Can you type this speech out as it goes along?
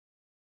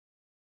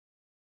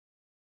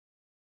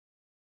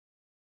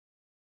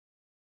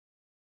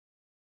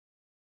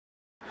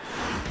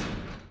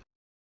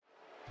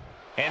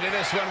And in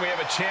this one, we have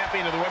a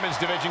champion of the women's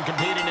division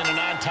competing in a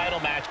non-title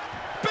match.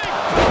 Big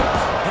boot!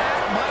 That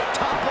might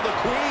topple the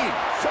queen.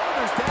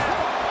 Shoulders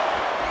down.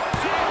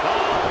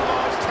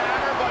 Almost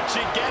had her, but she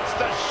gets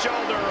the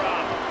shoulder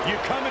up. You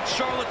come at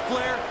Charlotte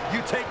Flair,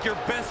 you take your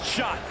best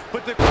shot.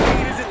 But the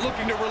queen isn't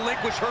looking to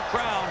relinquish her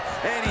crown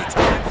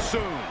anytime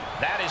soon.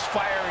 That is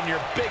firing your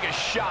biggest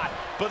shot,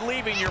 but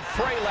leaving your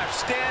prey left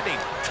standing.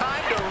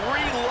 Time to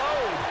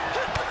reload.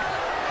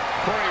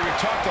 Corey, we've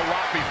talked a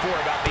lot before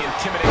about the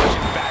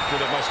intimidation factor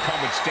that must come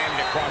with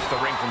standing across the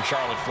ring from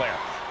Charlotte Flair.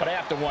 But I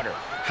have to wonder,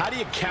 how do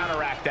you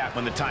counteract that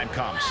when the time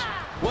comes?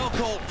 Well,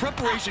 Cole,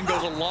 preparation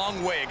goes a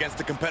long way against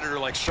a competitor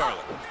like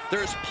Charlotte.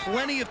 There is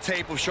plenty of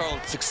tape of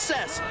Charlotte's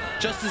success,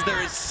 just as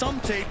there is some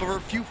tape of her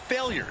few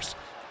failures.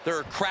 There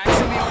are cracks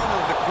in the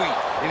armor of the queen,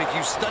 and if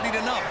you studied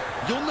enough,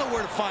 you'll know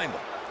where to find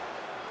them.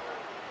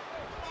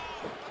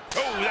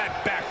 Oh,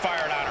 that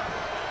backfired on her.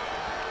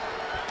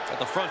 Got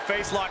the front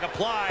face lock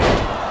applied.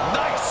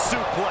 Nice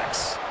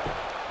suplex.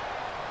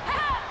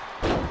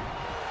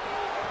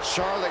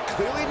 Charlotte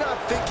clearly not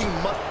thinking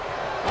much.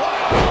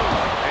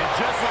 And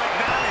just like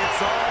that,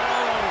 it's all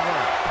over.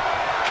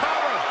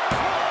 Cover.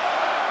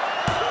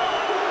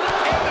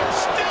 And they're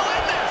still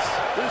in this.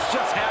 This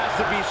just has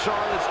to be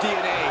Charlotte's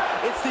DNA.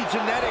 It's the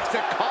genetics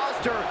that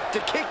caused her to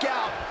kick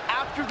out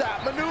after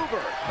that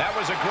maneuver. That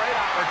was a great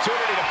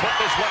opportunity to put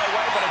this one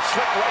away, but it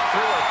slipped right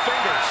through her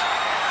fingers.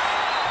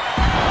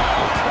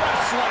 Press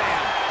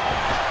slam.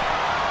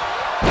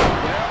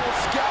 Well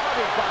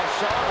scouted by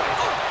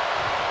Charlotte.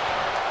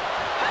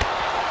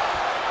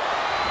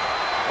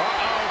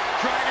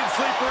 Dragon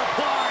sleeper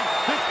applied.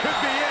 This could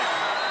be it.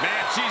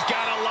 Man, she's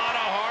got a lot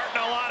of heart and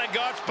a lot of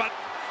guts, but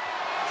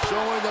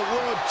Showing the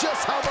world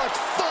just how much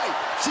fight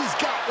she's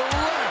got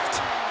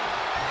left.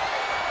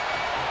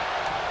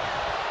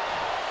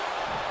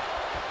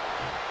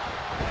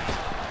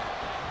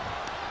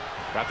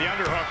 got the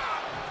underhook.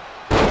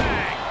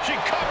 Bang! She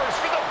covers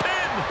for the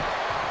pin.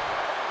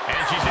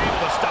 And she's able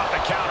to stop the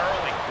count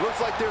early.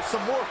 Looks like there's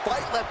some more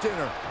fight left in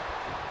her.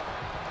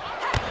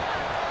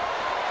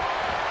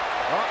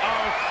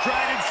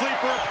 Dragon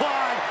sleeper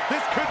applied.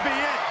 This could be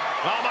it.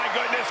 Oh my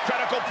goodness,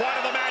 critical point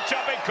of the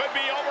matchup. It could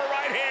be over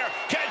right here.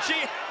 Can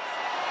she?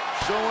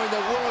 Showing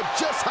the world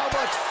just how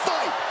much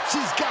fight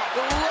she's got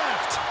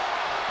left.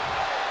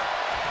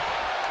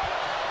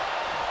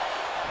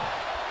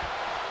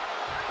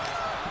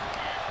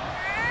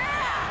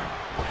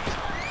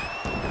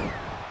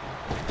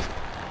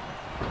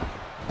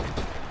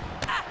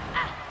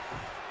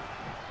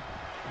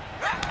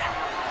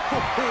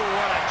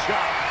 What a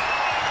chop.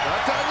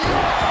 Not done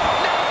yet.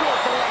 Natural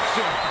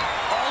selection.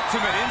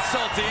 Ultimate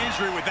insult to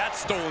injury with that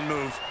stolen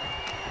move.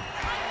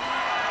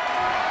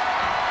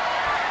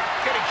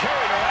 Getting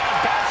carried around.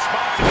 Bad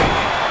spot to be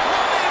in.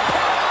 Running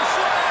power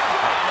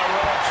slam. On the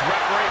ropes.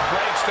 Referee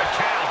breaks the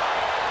count.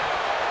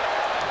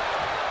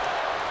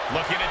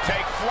 Looking to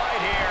take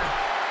flight here.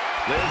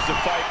 Lives to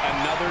fight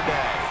another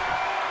day.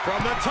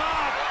 From the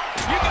top.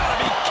 You gotta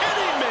be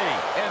kidding me.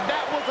 And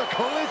that was a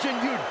collision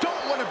you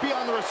don't want to be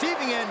on the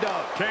receiving end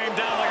of. Came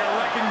down like a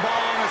wrecking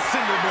ball on a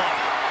cinder block.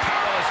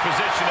 Powerless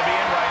position to be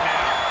in right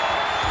now.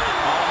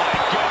 Oh my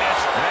goodness.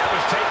 That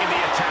was taking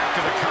the attack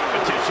to the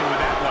competition with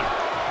that one.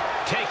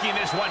 Taking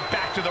this one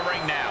back to the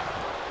ring now.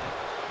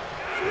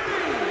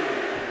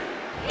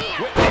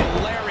 Whipping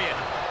lariat.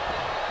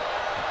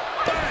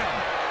 Bam!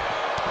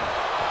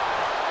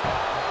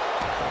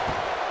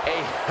 A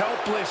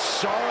helpless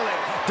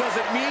Charlotte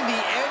doesn't mean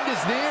the end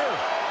is near.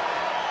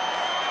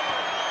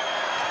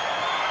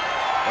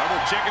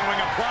 Double chicken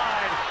wing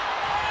applied.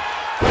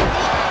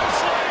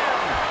 Slam!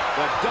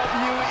 The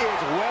W is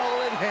well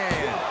in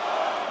hand.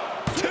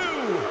 2.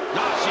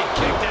 Oh, she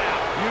kicked out.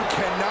 You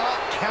cannot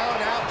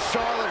count out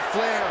Charlotte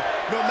Flair,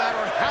 no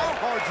matter how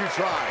hard you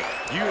try.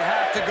 You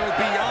have to go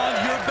beyond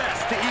your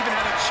best to even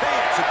have a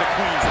chance at the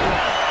Queen's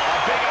throne.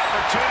 A big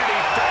opportunity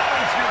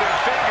falling through their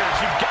fingers.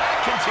 You've got to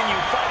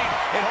continue fighting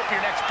and hope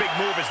your next big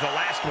move is the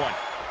last one.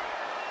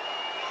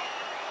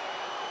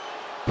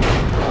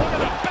 Look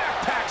at the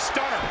backpack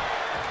stunner.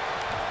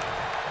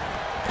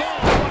 Boom,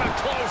 what a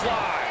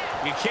clothesline.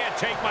 You can't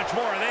take much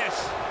more of this.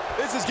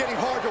 This is getting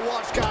hard to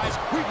watch, guys.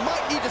 We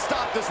might need to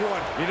stop this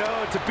one. You know,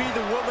 to be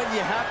the woman, you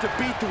have to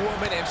beat the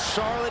woman, and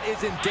Charlotte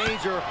is in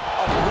danger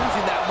of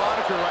losing that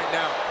moniker right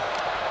now.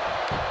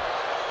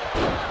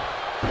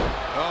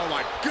 Oh,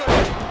 my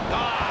goodness.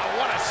 Ah,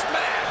 what a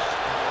smash.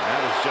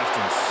 That is just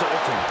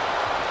insulting.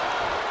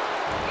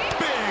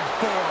 Big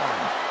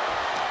forearm.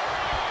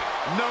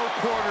 No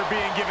quarter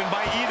being given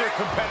by either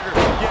competitor.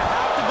 You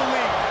have to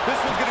believe this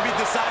one's going to be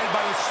decided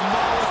by the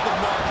smallest of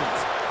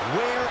margins.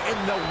 Where in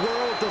the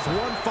world does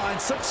one find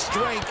such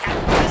strength at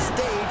this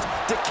stage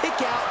to kick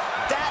out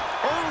that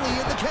early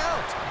in the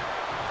count?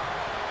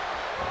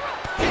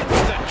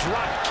 Hits the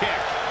drop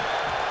kick.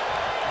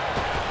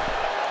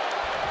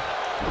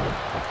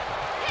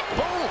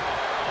 Boom!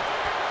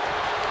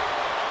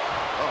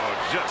 Oh,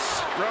 just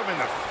scrubbing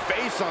the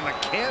face on the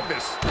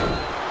canvas.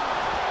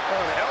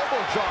 Oh, an elbow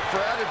drop for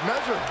added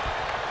measure.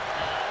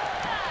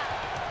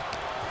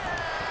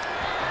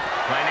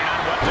 Planning on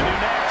what to do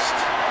next.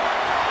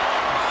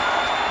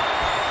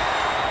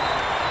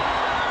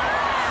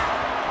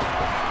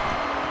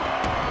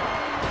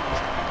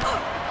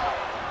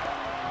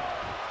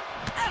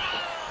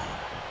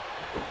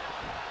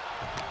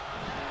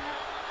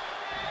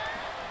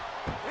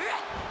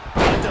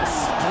 A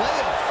display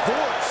of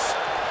force.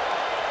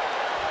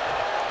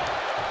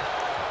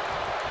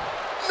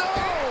 No!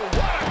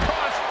 What a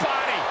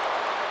crossbody!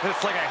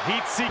 It's like a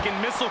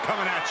heat-seeking missile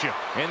coming at you.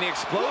 And the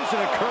explosion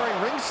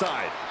occurring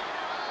ringside.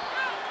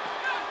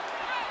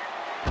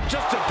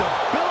 Just a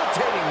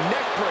debilitating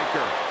neck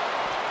breaker.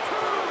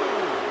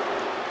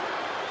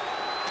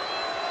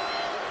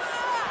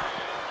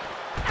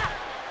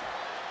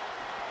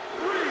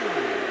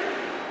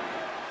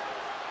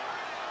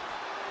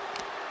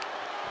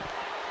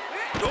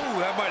 Oh,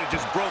 that might have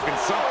just broken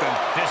something.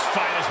 This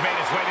fight has made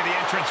its way to the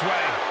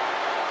entranceway.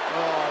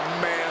 Oh,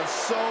 man,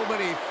 so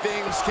many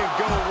things can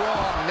go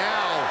wrong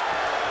now.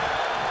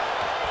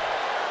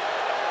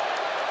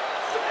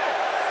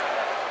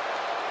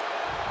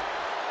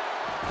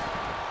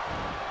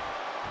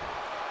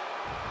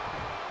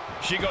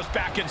 She goes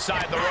back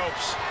inside the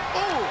ropes.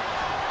 Ooh!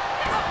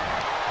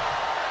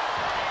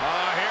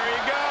 Here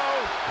you go.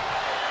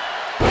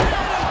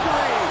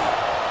 Pedigree!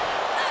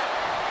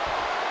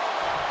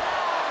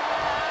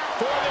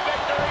 For the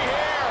victory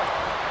here.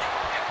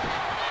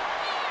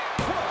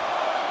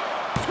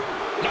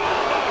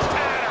 Almost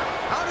had her.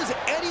 How does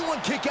anyone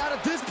kick out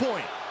at this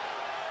point?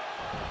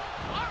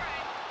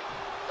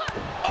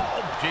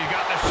 Oh, she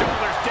got the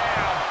shoulders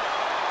down.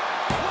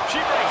 She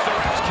breaks the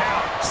ref's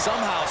count.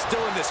 Somehow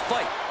still in this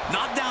fight.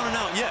 Not down and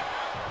out yet.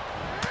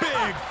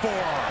 Big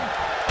forearm.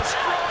 A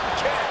strong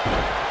kick.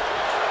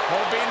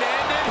 Hoping to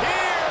end it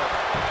here.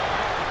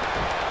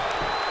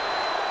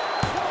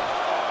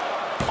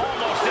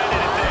 Almost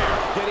ended it there.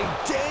 Getting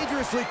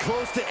dangerously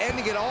close to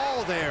ending it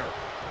all there.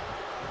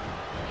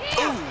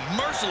 Ooh,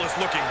 merciless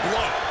looking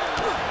blow.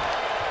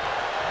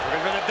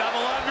 Looking for the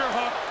double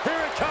underhook.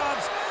 Here it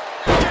comes.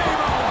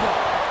 Game over.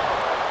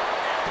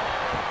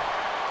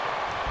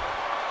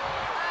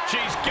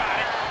 She's got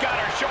it. Got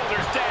her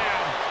shoulders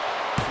down.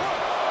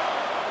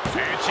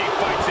 And she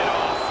fights it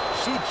off.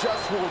 She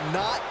just will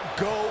not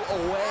go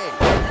away.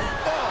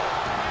 Oh,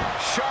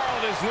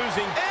 Charlotte is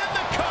losing. And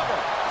the cover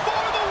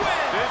for the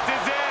win. This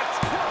is it.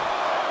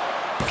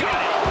 Got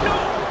it. No,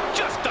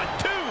 just a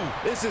two.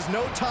 This is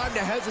no time to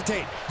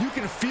hesitate. You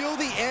can feel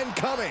the end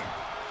coming.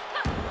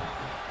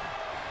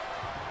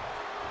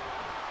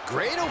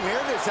 Great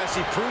awareness as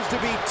she proves to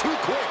be too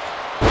quick.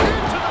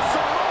 Into the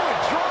Samoan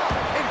drop.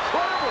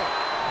 Incredible.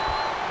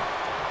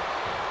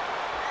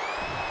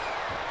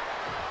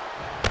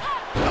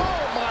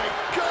 Oh, my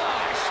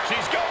gosh.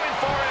 She's going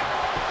for it.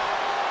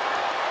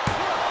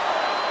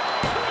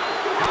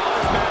 How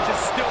this match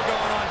is still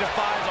going on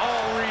defies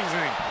all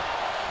reasoning.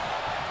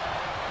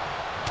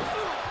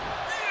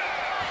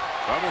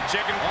 Double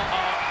chicken.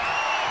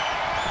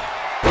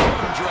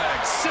 Drag.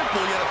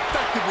 Simple yet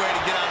effective way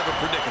to get out of a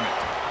predicament.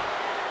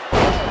 Oh,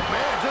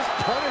 man, just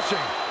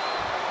punishing.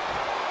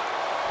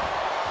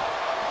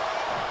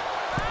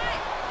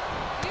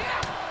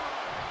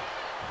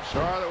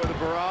 Charlotte with a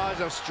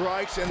barrage of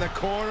strikes in the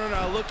corner,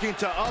 now looking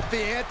to up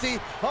the ante.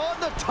 On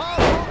the top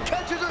rope,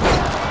 catches herself.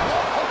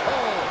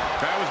 Whoa!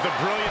 That was the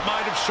brilliant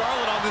mind of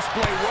Charlotte on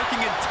display, working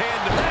in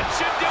tandem. That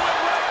should do it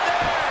right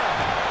there.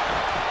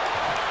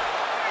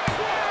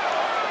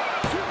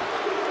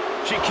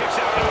 She kicks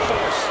out in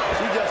force.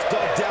 She just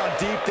dug down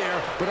deep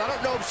there, but I don't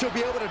know if she'll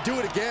be able to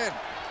do it again.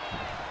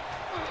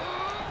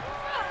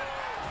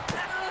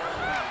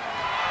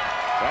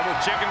 Double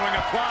chicken wing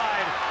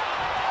applied.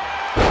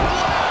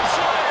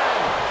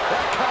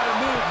 That kind of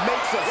move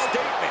makes a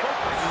statement.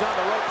 She's on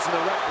the ropes, and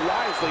the ref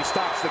wisely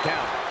stops the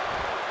count.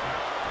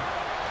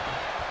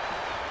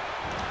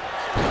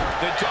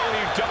 The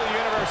WWE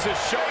Universe is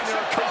showing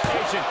their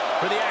appreciation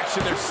for the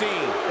action they're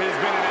seeing. It has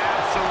been an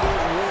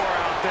absolute war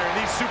out there, and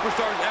these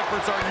superstars'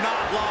 efforts are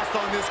not lost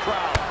on this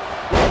crowd.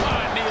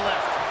 Knee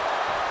left.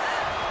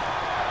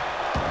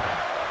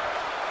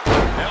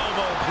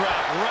 Elbow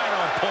drop right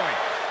on point.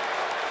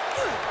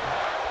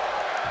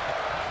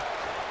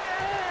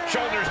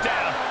 Shoulders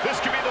down. This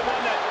could be the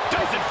one that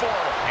does it for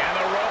her. And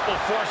the rope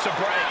will force a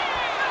break.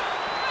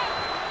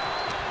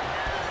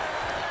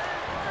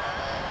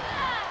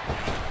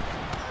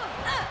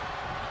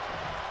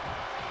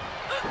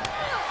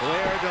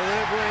 Flair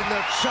delivering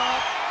the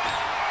chop.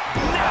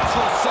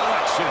 Natural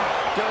selection.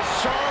 Does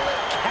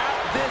Charlotte cap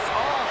this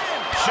off?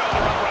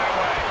 Shoulder up right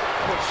away.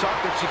 What shot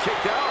that she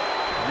kicked out?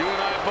 You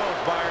and I both,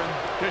 Byron.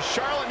 Does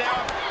Charlotte now?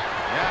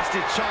 Nasty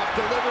chop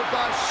delivered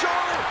by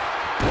Charlotte.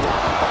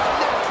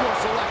 Natural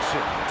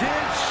selection.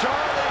 Did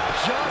Charlotte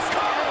just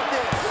end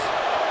this?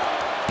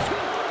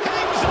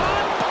 Hangs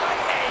on by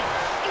a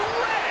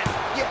thread.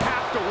 You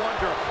have to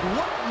wonder,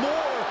 what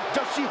more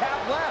does she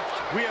have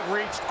left? We have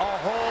reached a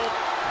whole...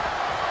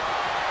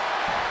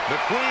 The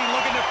Queen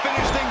looking to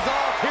finish things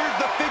off. Here's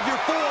the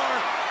figure four.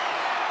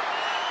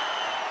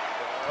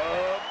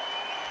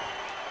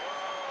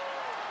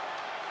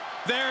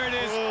 There it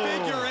is,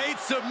 figure eight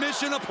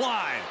submission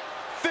applied.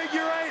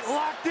 figure eight,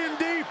 locked in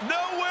deep.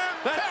 Nowhere.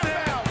 That's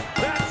it.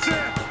 That's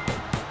it.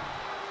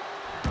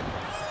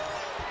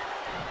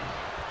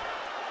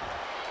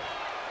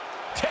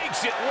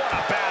 Takes it. What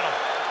a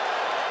battle.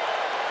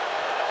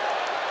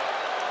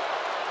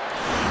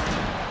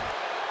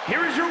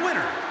 Here is your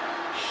winner,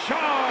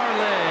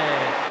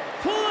 Charlotte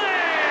Flair.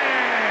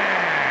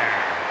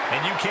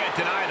 And you can't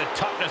deny the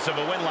toughness of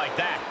a win like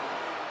that.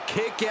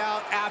 Kick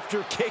out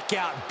after kick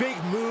out, big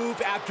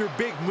move after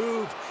big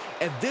move.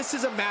 And this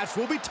is a match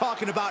we'll be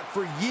talking about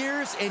for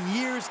years and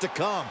years to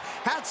come.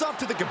 Hats off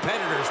to the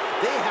competitors.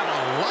 They have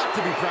a lot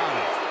to be proud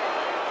of.